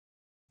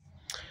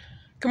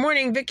Good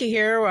morning, Vicki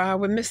here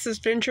with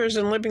Mrs. Ventures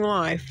and Living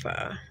Life.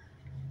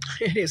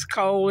 It is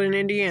cold in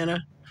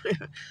Indiana.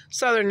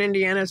 Southern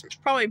Indiana. It's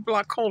probably a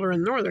lot colder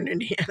in northern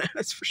Indiana,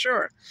 that's for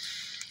sure.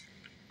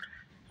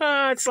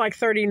 It's like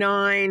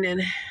 39,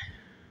 and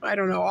I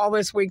don't know, all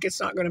this week it's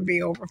not going to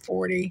be over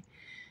 40.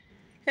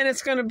 And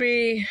it's going to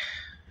be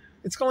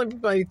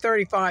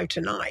 35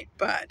 tonight,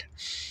 but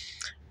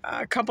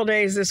a couple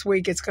days this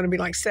week it's going to be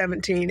like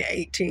 17,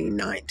 18,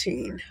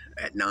 19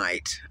 at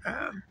night.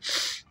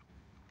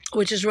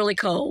 Which is really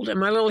cold. And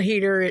my little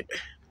heater,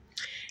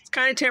 it's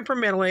kind of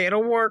temperamentally.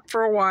 It'll work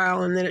for a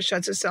while, and then it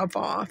shuts itself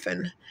off.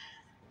 And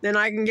then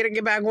I can get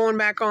it going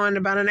back on in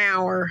about an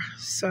hour.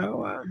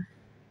 So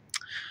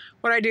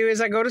what I do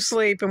is I go to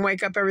sleep and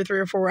wake up every 3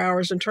 or 4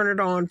 hours and turn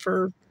it on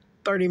for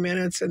 30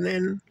 minutes and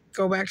then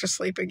go back to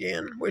sleep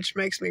again, which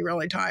makes me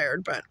really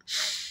tired. But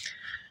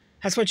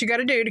that's what you got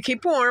to do to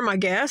keep warm, I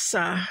guess.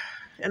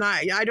 And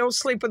I don't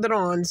sleep with it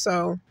on,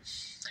 so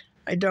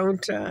I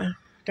don't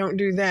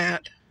do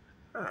that.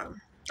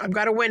 I've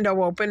got a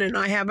window open and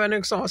I have an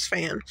exhaust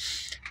fan,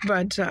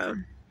 but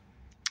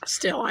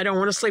still, I don't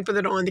want to sleep with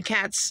it on.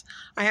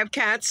 I have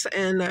cats,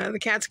 and the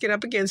cats get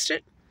up against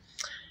it.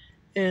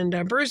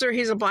 And Bruiser,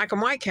 he's a black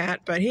and white cat,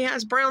 but he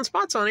has brown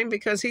spots on him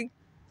because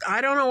I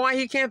don't know why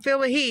he can't feel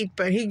the heat,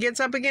 but he gets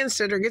up against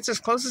it or gets as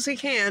close as he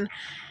can.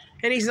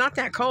 And he's not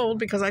that cold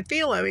because I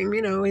feel of him.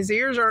 You know, his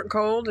ears aren't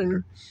cold,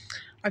 and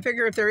I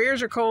figure if their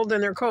ears are cold,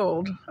 then they're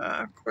cold.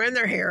 And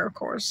their hair, of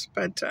course,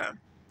 but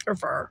or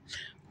fur.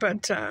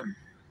 But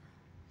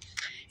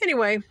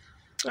anyway,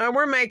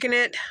 we're making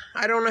it.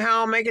 I don't know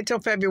how I'll make it till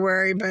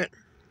February, but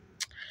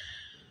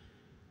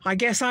I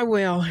guess I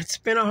will. It's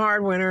been a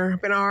hard winter,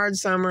 been a hard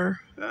summer.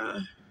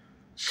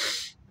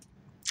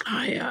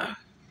 I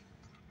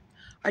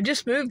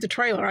just moved the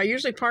trailer. I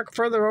usually park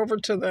further over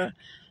to the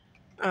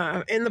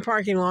in the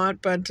parking lot,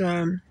 but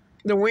the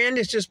wind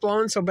is just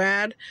blowing so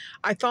bad.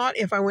 I thought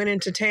if I went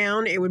into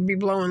town, it would be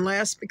blowing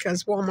less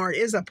because Walmart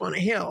is up on a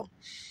hill.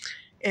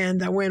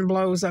 And the wind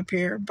blows up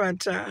here,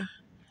 but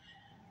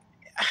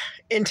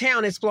in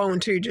town it's blowing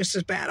too, just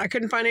as bad. I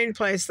couldn't find any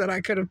place that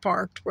I could have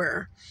parked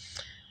where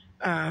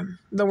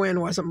the wind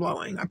wasn't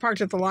blowing. I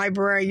parked at the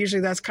library.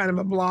 Usually that's kind of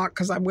a block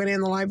because I went in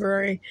the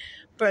library,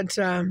 but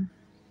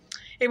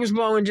it was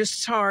blowing just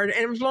as hard,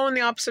 and it was blowing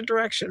the opposite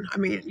direction. I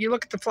mean, you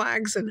look at the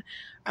flags, and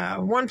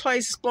one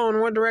place is blowing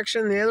one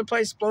direction, the other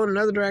place is blowing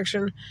another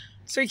direction,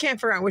 so you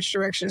can't figure out which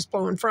direction it's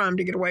blowing from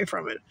to get away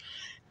from it,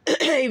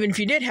 even if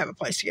you did have a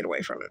place to get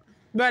away from it.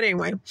 But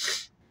anyway,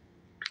 it's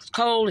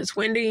cold, it's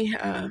windy,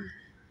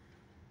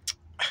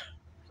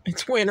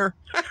 it's winter.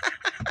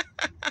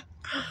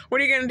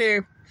 What are you going to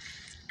do?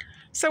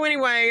 So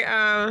anyway,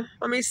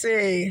 let me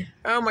see.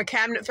 Oh, my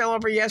cabinet fell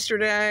over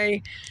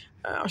yesterday.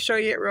 I'll show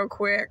you it real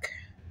quick.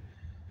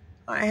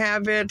 I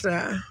have it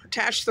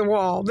attached to the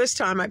wall. This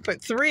time I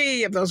put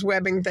 3 of those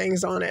webbing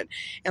things on it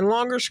and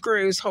longer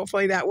screws.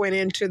 Hopefully that went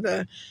into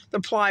the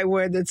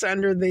plywood that's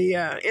under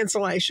the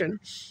insulation,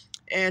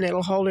 and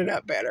it'll hold it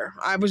up better.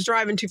 I was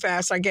driving too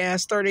fast, I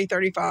guess, 30,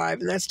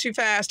 35, and that's too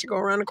fast to go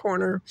around the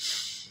corner.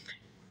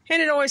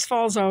 And it always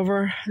falls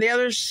over. The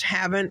others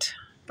haven't,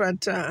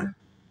 but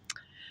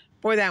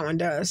boy, that one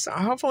does. So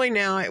hopefully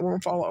now it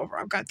won't fall over.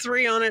 I've got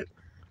 3 on it.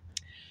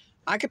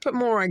 I could put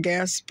more, I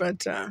guess,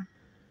 but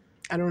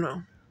I don't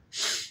know.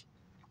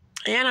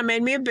 And I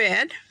made me a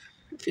bed,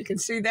 if you can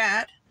see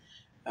that.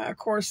 Of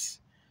course,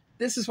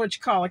 this is what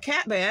you call a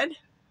cat bed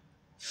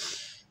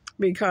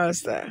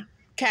because the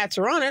cats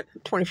are on it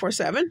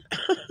 24/7,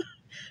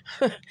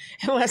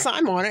 unless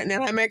I'm on it, and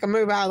then I make them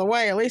move out of the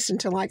way, at least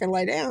until I can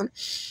lay down.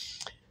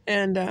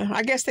 And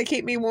I guess they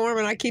keep me warm,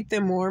 and I keep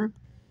them warm.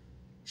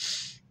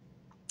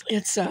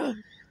 It's a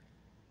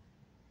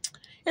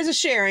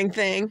sharing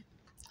thing.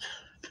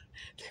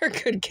 They're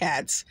good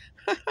cats.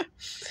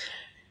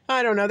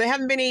 I don't know. They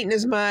haven't been eating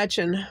as much,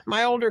 and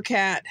my older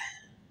cat,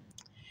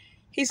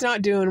 he's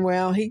not doing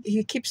well.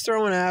 He keeps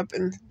throwing up,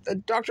 and the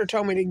doctor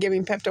told me to give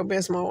him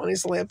Pepto-Bismol on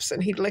his lips,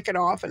 and he'd lick it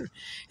off, and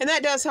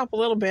that does help a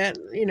little bit.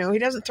 You know, he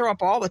doesn't throw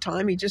up all the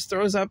time. He just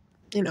throws up,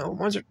 you know,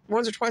 once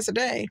or twice a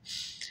day.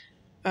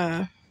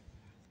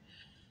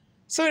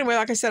 So anyway,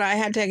 like I said, I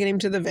had taken him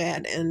to the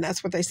vet, and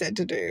that's what they said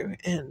to do.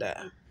 And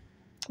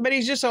but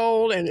he's just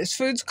old, and his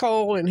food's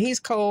cold, and he's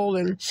cold,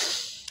 and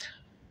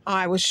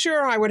I was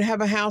sure I would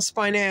have a house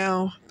by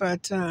now,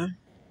 but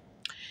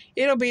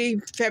it'll be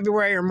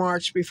February or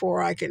March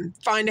before I can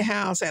find a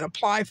house and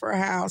apply for a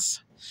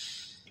house.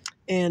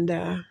 And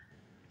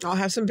I'll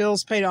have some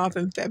bills paid off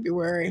in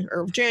February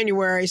or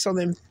January, so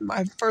then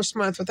my first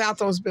month without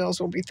those bills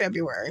will be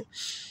February.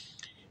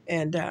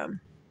 And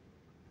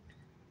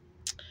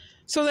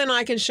so then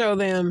I can show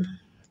them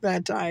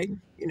that I,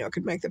 you know,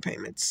 could make the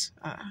payments.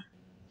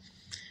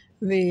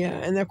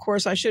 And of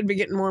course, I should be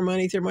getting more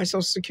money through my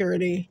Social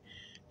Security.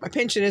 My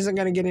pension isn't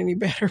going to get any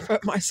better,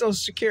 but my Social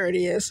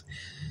Security is,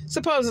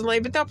 supposedly.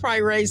 But they'll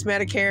probably raise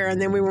Medicare,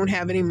 and then we won't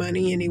have any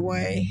money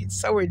anyway. It's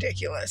so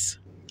ridiculous.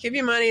 Give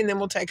you money, and then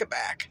we'll take it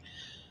back.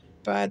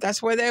 But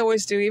that's what they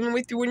always do. Even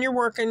when you're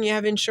working, you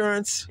have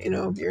insurance. You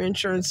know, your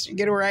insurance, you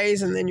get a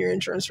raise and then your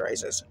insurance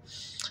raises.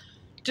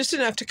 Just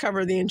enough to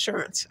cover the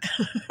insurance.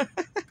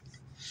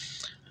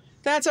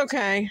 That's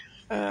okay.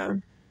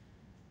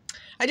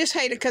 I just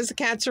hate it because the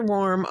cats are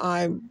warm.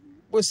 I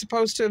was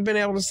supposed to have been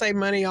able to save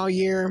money all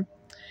year,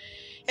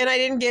 and I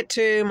didn't get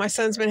to. My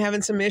son's been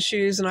having some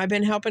issues, and I've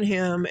been helping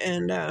him,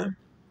 and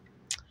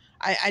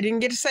I didn't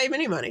get to save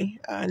any money.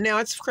 Now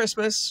it's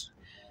Christmas.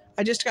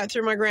 I just got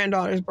through my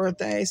granddaughter's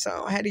birthday,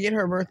 so I had to get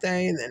her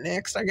birthday, and then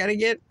next I got to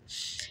get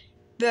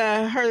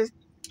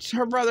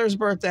her brother's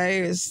birthday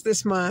is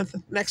this month,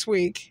 next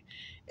week,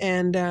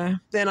 and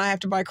then I have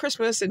to buy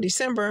Christmas in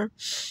December.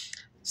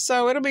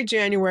 So it'll be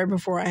January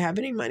before I have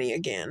any money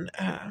again.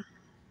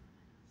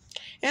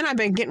 And I've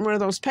been getting one of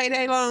those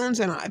payday loans,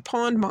 and I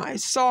pawned my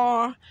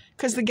saw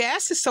because the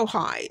gas is so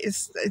high.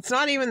 It's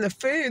not even the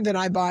food that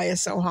I buy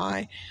is so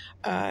high.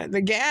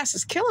 The gas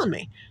is killing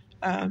me.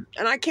 And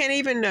I can't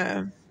even,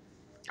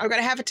 I've got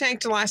to have a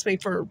tank to last me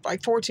for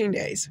like 14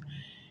 days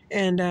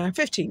and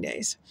 15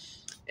 days.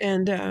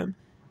 And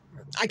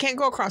I can't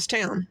go across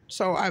town.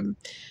 So I'm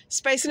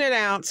spacing it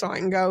out so I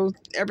can go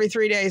every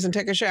 3 days and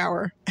take a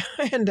shower.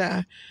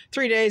 And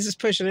 3 days is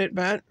pushing it,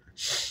 but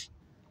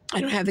I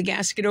don't have the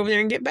gas to get over there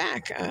and get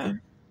back.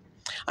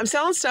 I'm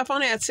selling stuff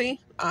on Etsy.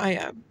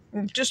 I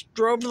just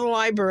drove to the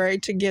library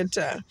to get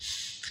the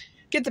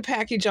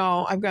package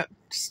all. I've got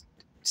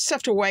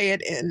stuff to weigh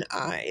it, and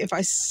if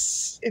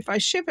I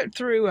ship it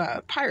through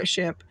Pirate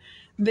Ship,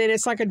 then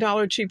it's like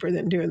 $1 cheaper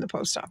than doing the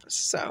post office.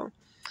 So,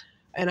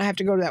 and I have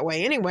to go that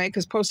way anyway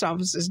because post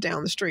office is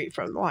down the street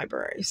from the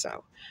library.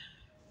 So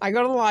I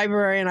go to the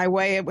library and I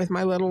weigh it with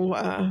my little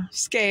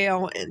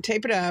scale and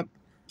tape it up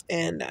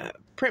and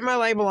print my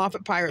label off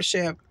at Pirate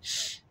Ship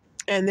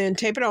and then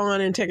tape it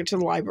on and take it to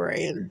the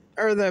library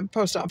or the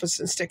post office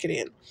and stick it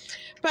in.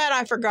 But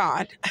I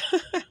forgot.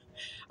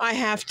 I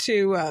have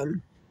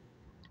to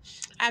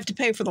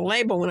pay for the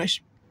label when I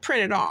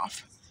print it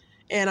off,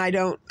 and I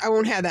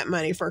won't have that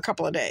money for a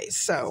couple of days.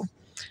 So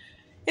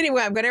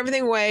anyway, I've got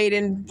everything weighed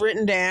and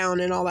written down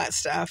and all that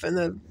stuff,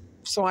 and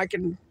so I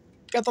can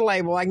get the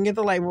label. I can get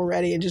the label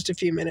ready in just a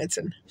few minutes.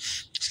 And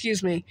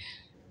excuse me.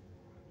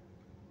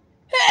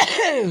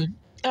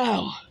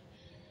 Oh,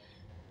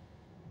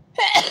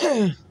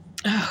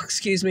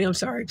 excuse me. I'm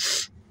sorry.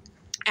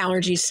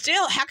 Allergies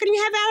still. How can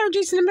you have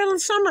allergies in the middle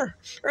of summer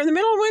or in the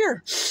middle of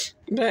winter?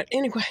 But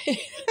anyway,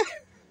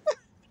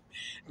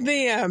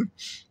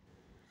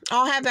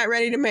 I'll have that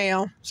ready to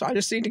mail. So I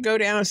just need to go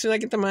down as soon as I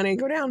get the money,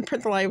 go down,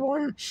 print the label,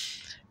 and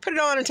put it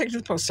on and take it to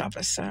the post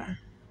office.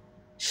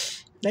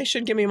 They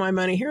should give me my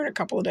money here in a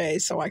couple of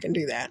days so I can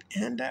do that.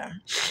 And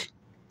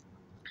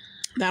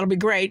that'll be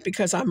great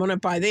because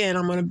by then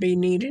I'm going to be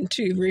needing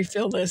to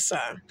refill this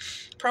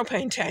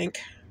propane tank.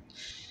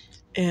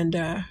 And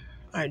I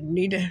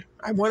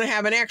want to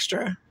have an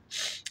extra.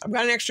 I've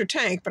got an extra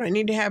tank, but I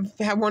need to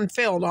have one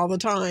filled all the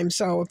time.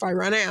 So if I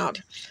run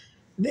out,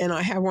 then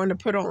I have one to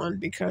put on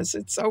because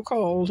it's so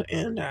cold,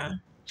 and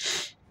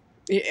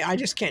I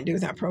just can't do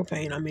without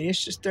propane. I mean,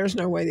 it's just, there's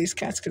no way these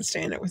cats can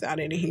stand it without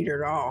any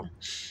heater at all.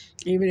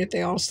 Even if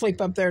they all sleep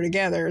up there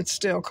together, it's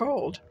still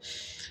cold.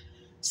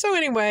 So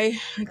anyway,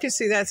 you can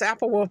see that's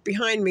Apple Wolf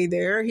behind me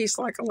there. He's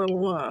like a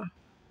little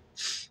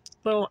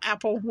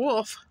apple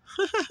wolf.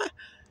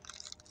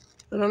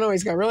 I don't know,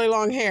 he's got really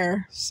long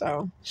hair,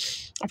 so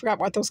I forgot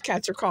what those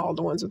cats are called,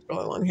 the ones with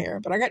really long hair.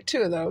 But I got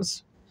 2 of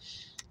those,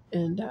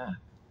 and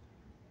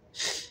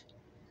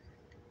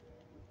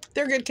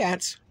they're good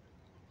cats.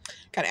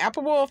 Got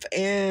Apple Wolf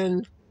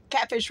and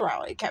Catfish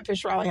Riley.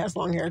 Catfish Riley has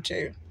long hair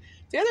too.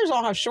 The others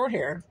all have short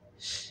hair.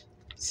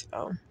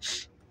 So,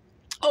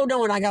 oh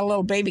no, and I got a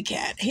little baby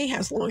cat. He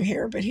has long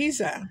hair, but he's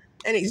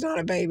not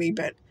a baby,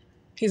 but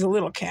he's a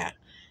little cat.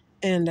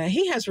 And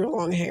he has real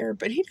long hair,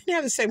 but he didn't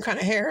have the same kind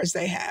of hair as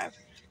they have.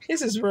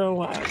 His is real,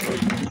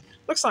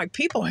 looks like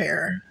people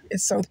hair.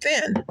 It's so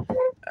thin.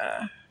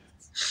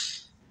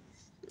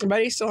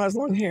 But he still has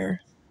long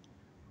hair.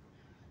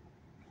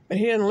 But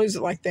he doesn't lose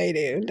it like they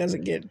do. It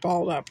doesn't get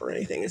balled up or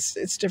anything.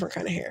 It's different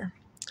kind of hair.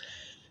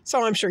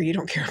 So I'm sure you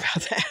don't care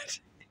about that.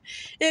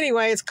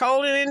 Anyway, it's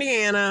cold in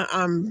Indiana.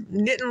 I'm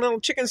knitting little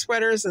chicken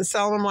sweaters and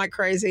selling them like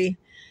crazy.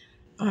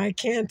 I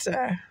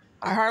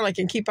hardly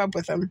can keep up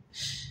with them.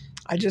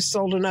 I just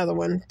sold another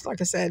one,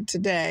 like I said,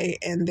 today.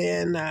 And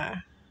then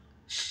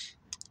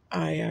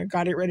I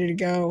got it ready to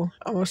go.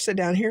 I'm going to sit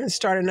down here and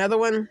start another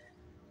one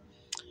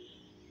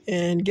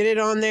and get it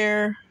on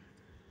there.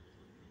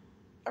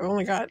 I've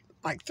only got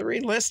like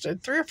 3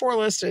 or 4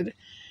 listed.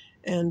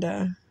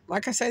 And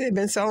like I say, they've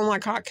been selling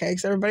like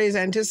hotcakes. Everybody's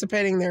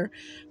anticipating their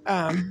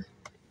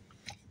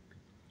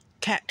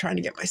cat trying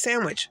to get my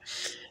sandwich.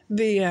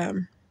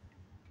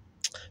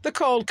 The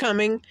cold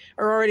coming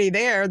are already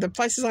there. The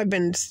places I've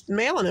been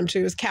mailing them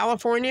to is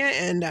California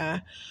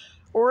and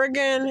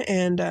Oregon,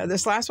 and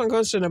this last one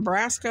goes to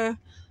Nebraska.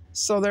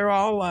 So they're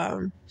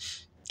all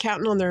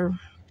counting on their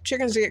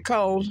chickens to get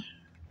cold.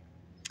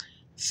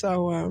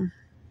 So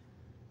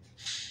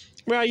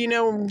Well, you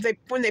know,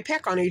 when they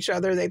peck on each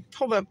other, they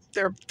pull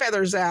their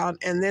feathers out,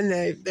 and then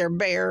they're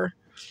bare.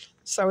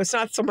 So it's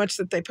not so much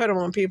that they put them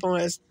on people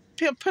as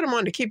put them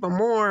on to keep them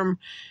warm.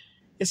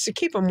 It's to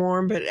keep them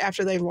warm, but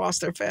after they've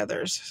lost their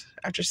feathers,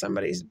 after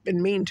somebody's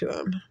been mean to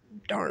them.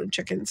 Darn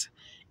chickens.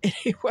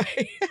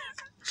 Anyway.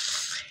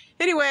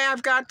 Anyway,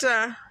 I've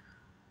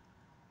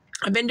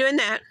been doing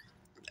that.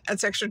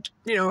 That's extra,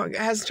 you know, it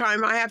has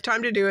time. I have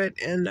time to do it.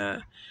 And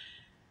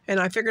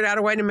I figured out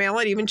a way to mail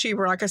it even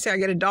cheaper. Like I say, I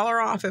get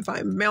 $1 off if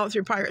I mail it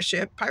through Pirate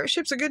Ship. Pirate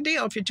Ship's a good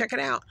deal if you check it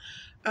out.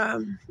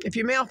 If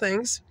you mail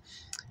things.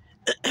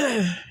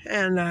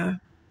 And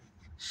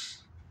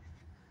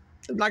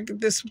like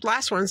this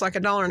last one's like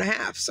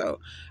 $1.50. So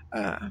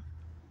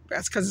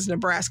that's because it's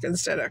Nebraska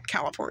instead of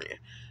California.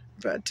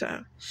 But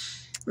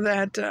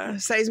that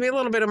saves me a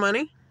little bit of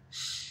money,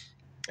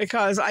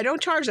 because I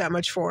don't charge that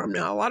much for them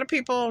now. A lot of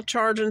people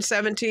charging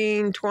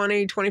 $17,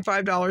 $20,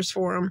 $25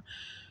 for them.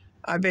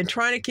 I've been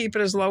trying to keep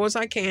it as low as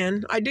I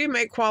can. I do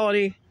make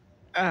quality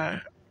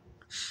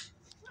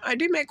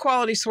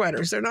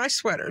sweaters. They're nice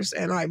sweaters,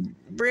 and I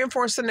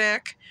reinforce the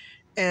neck,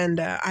 and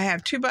I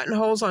have 2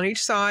 buttonholes on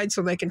each side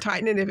so they can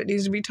tighten it if it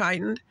needs to be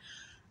tightened.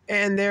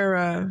 And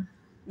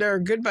they're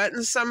good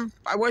buttons.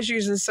 I was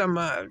using some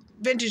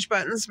vintage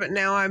buttons, but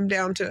now I'm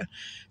down to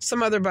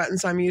some other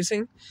buttons I'm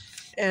using,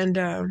 and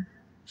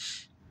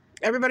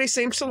everybody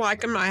seems to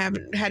like them. I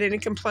haven't had any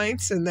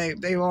complaints, and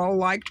they all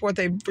liked what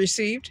they've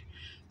received,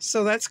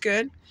 so that's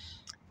good.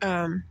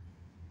 But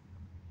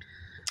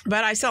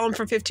I sell them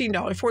for $15,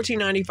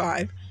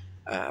 $14.95,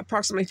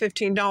 approximately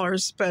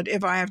 $15. But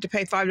if I have to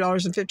pay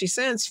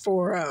 $5.50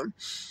 for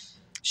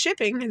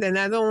shipping, then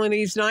that only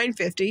leaves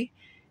 $9.50.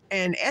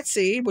 And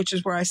Etsy, which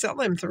is where I sell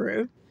them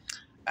through,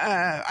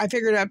 I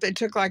figured out it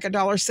took like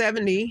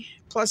 $1.70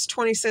 plus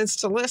 20 cents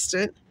to list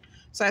it.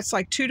 So that's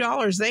like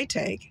 $2 they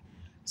take.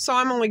 So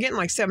I'm only getting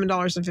like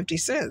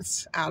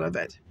 $7.50 out of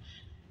it.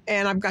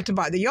 And I've got to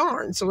buy the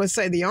yarn. So let's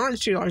say the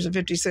yarn's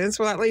 $2.50.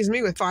 Well, that leaves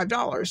me with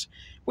 $5,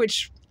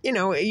 which, you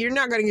know, you're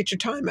not going to get your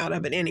time out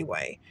of it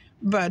anyway.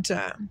 But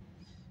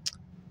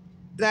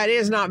that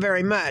is not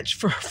very much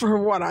for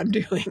what I'm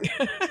doing.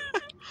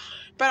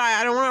 But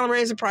I don't want to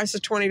raise the price to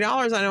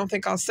 $20. I don't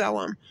think I'll sell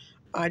them.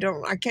 I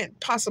can't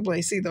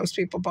possibly see those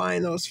people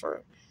buying those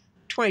for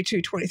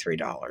 $22,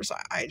 $23.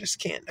 I just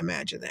can't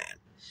imagine that.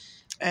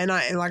 And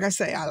like I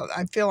say,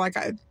 I feel like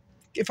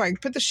if I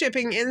put the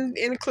shipping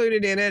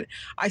included in it,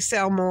 I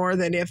sell more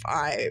than if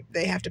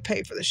they have to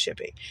pay for the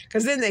shipping.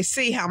 Because then they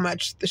see how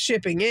much the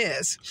shipping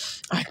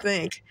is, I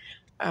think.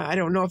 I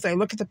don't know if they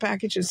look at the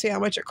package and see how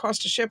much it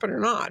costs to ship it or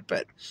not,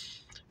 but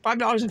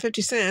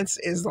 $5.50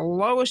 is the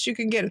lowest you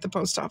can get at the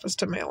post office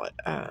to mail it.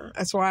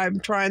 That's why I'm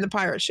trying the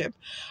Pirate Ship.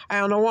 I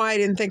don't know why I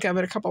didn't think of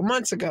it a couple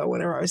months ago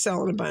whenever I was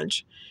selling a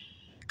bunch,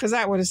 because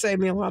that would have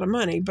saved me a lot of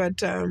money. But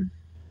the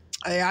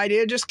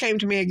idea just came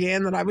to me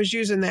again that I was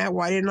using that.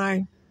 Why didn't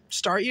I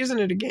start using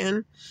it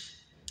again?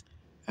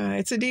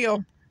 It's a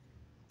deal.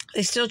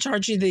 They still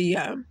charge you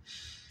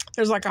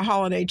there's like a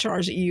holiday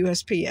charge that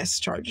USPS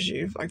charges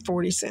you, like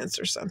 40 cents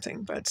or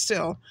something. But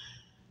still,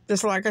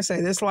 like I say,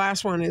 this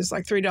last one is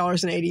like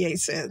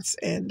 $3.88.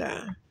 And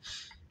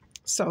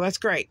so that's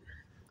great.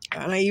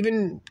 And I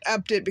even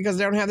upped it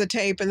because I don't have the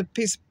tape and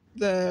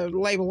the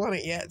label on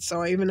it yet.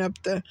 So I even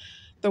upped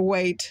the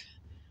weight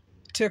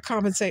to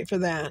compensate for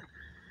that.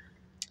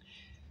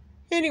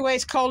 Anyway,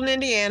 it's cold in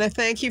Indiana.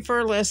 Thank you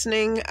for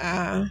listening.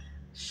 I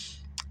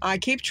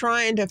keep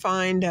trying to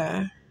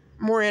find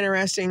more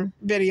interesting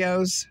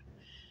videos,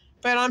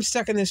 but I'm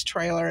stuck in this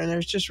trailer and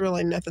there's just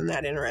really nothing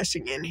that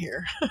interesting in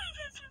here.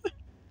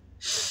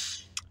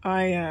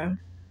 I'm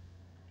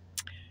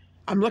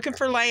looking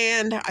for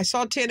land. I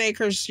saw 10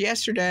 acres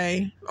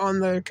yesterday on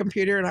the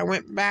computer, and I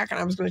went back and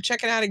I was going to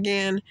check it out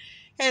again,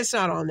 and it's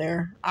not on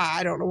there.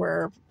 I don't know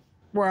where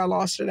I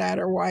lost it at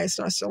or why it's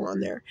not still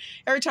on there.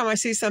 Every time I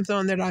see something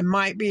on there that I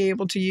might be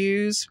able to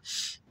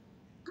use,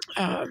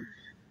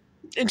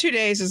 in 2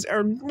 days,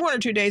 or 1 or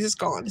 2 days, it's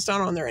gone. It's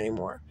not on there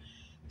anymore.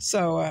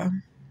 So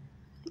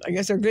I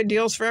guess they're good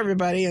deals for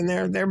everybody, and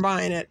they're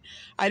buying it.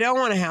 I don't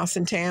want a house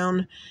in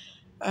town.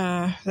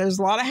 There's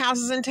a lot of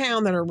houses in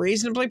town that are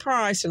reasonably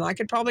priced, and I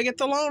could probably get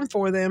the loan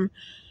for them.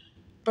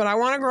 But I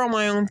want to grow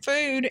my own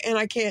food, and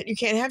I can't. You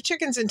can't have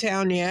chickens in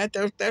town yet.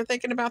 They're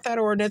thinking about that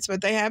ordinance, but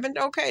they haven't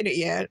okayed it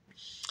yet.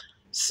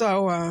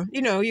 So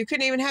you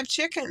couldn't even have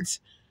chickens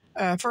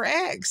for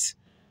eggs.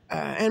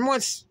 And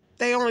once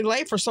they only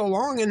lay for so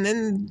long, and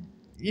then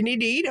you need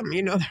to eat them.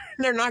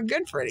 They're not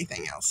good for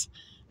anything else,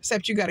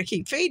 except you got to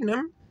keep feeding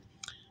them.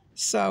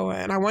 So,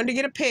 and I wanted to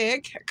get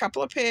a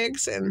couple of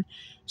pigs, and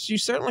you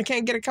certainly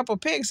can't get a couple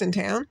of pigs in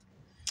town.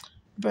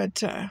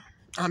 But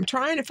I'm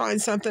trying to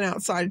find something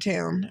outside of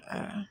town,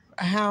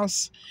 a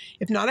house,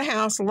 if not a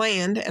house,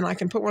 land, and I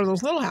can put one of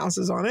those little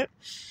houses on it.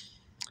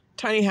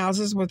 Tiny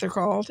houses, what they're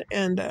called.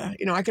 And,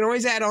 I can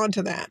always add on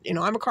to that.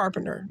 I'm a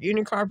carpenter,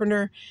 union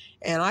carpenter,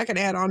 and I can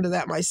add on to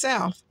that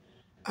myself.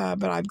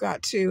 But I've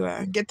got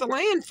to get the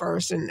land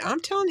first. And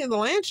I'm telling you, the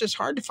land's just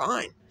hard to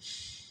find.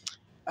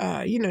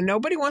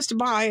 Nobody wants to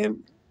buy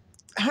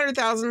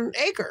 100,000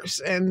 acres,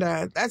 and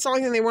that's the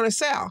only thing they want to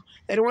sell.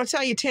 They don't want to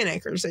sell you 10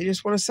 acres. They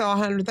just want to sell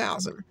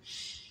 100,000.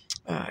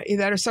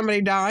 Either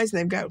somebody dies and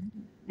they've got,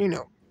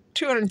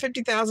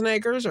 250,000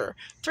 acres or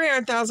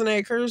 300,000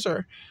 acres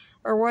or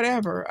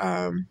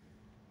whatever.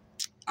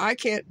 I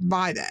can't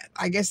buy that.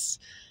 I guess,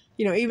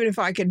 even if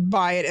I could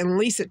buy it and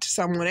lease it to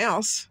someone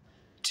else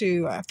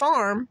to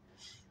farm,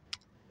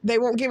 they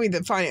won't give me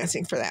the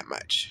financing for that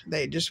much.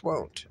 They just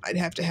won't. I'd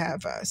have to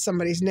have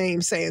somebody's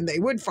name saying they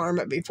would farm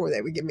it before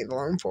they would give me the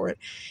loan for it.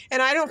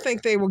 And I don't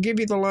think they will give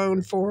you the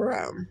loan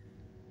for,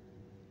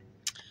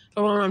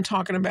 the loan I'm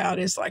talking about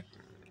is like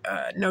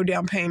no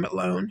down payment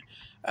loan.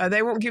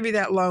 They won't give you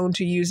that loan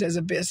to use as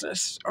a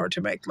business or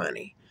to make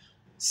money.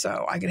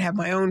 So I could have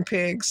my own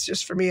pigs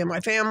just for me and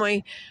my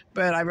family,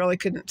 but I really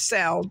couldn't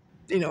sell,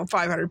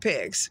 500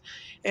 pigs.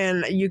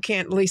 And you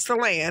can't lease the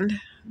land.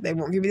 They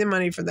won't give you the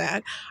money for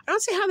that. I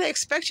don't see how they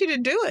expect you to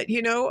do it,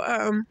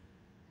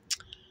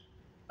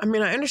 I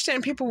mean, I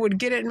understand people would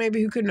get it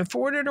maybe who couldn't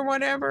afford it or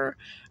whatever,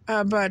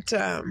 but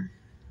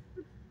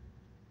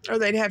or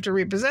they'd have to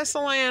repossess the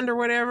land or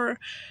whatever.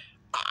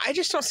 I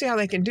just don't see how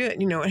they can do it.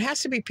 It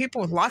has to be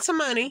people with lots of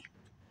money,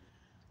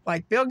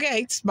 like Bill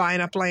Gates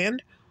buying up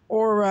land,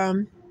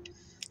 or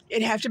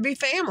it'd have to be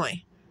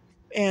family.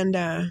 And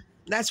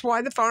that's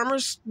why the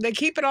farmers, they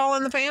keep it all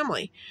in the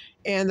family.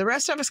 And the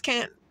rest of us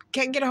can't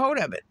get a hold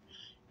of it.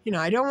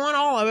 I don't want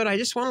all of it. I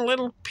just want a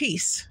little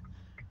piece.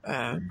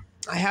 I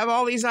have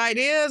all these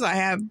ideas. I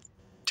have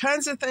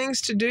tons of things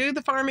to do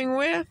the farming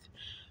with.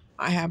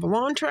 I have a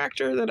lawn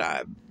tractor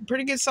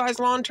pretty good sized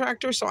lawn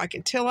tractor, so I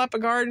can till up a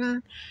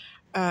garden.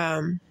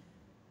 To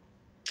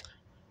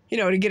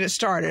get it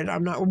started. I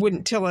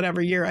wouldn't till it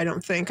every year, I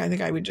don't think. I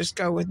think I would just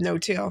go with no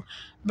till.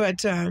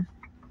 But like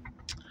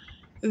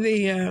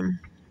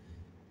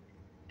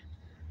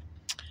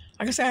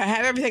I said, I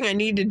have everything I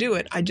need to do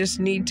it. I just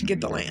need to get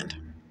the land.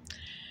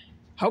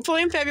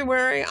 Hopefully in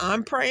February,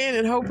 I'm praying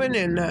and hoping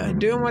and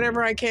doing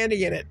whatever I can to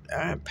get it.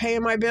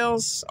 Paying my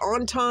bills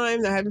on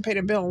time. I haven't paid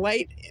a bill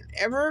late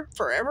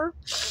forever.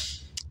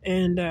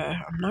 And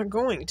I'm not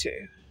going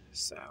to.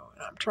 So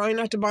I'm trying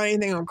not to buy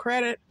anything on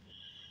credit.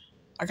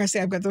 Like I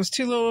say, I've got those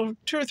two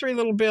or three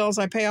little bills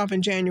I pay off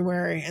in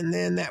January, and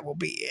then that will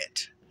be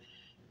it.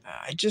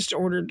 I just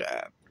ordered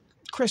a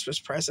Christmas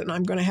present.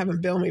 I'm going to have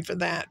them bill me for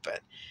that,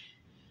 but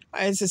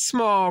it's a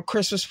small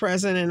Christmas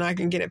present, and I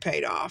can get it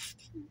paid off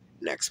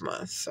next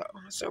month, so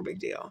it's no big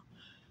deal.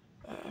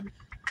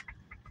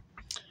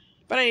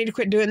 But I need to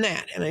quit doing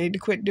that, and I need to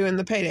quit doing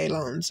the payday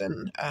loans,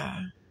 and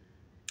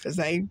because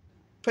they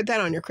put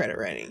that on your credit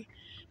rating.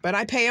 But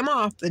I pay them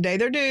off the day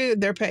they're due.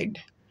 They're paid.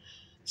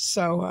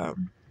 So,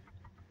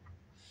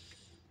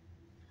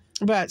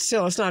 but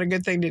still, it's not a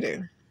good thing to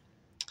do.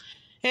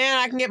 And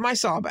I can get my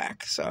saw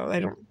back, so they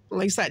don't. At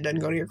least that doesn't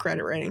go to your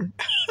credit rating.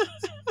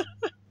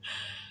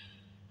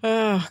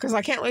 Because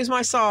I can't lose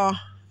my saw.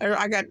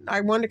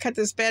 I wanted to cut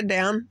this bed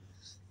down.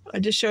 I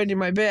just showed you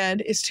my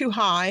bed. It's too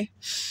high.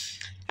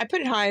 I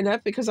put it high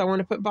enough because I want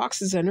to put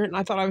boxes under it, and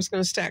I thought I was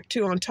going to stack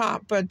two on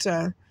top, but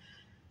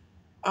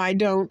I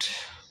don't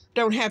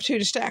have two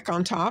to stack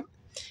on top.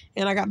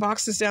 And I got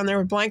boxes down there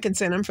with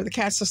blankets in them for the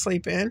cats to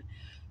sleep in.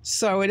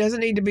 So it doesn't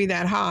need to be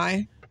that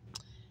high.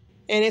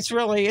 And it's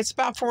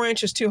about 4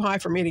 inches too high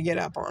for me to get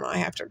up on. I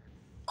have to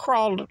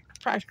crawl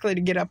practically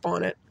to get up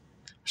on it,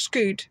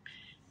 scoot.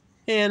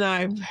 And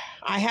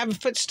I have a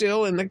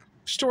footstool in the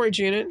storage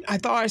unit. I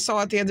thought I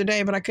saw it the other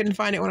day, but I couldn't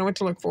find it when I went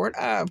to look for it,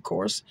 of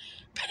course.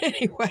 But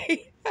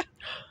anyway, and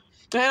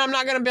I'm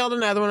not going to build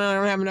another one. I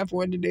don't have enough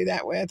wood to do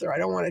that with, or I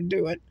don't want to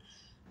do it.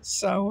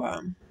 So,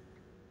 I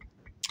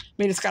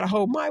mean, it's got to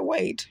hold my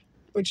weight,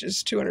 which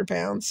is 200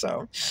 pounds.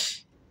 So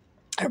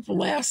I've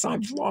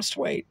lost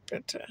weight.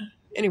 But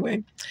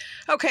anyway,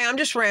 okay, I'm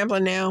just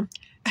rambling now.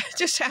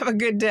 Just have a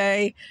good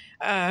day.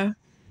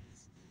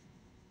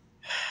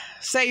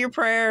 Say your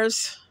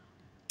prayers.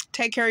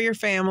 Take care of your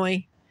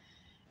family.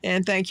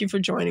 And thank you for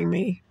joining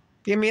me.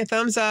 Give me a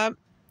thumbs up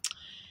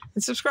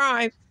and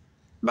subscribe.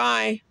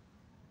 Bye.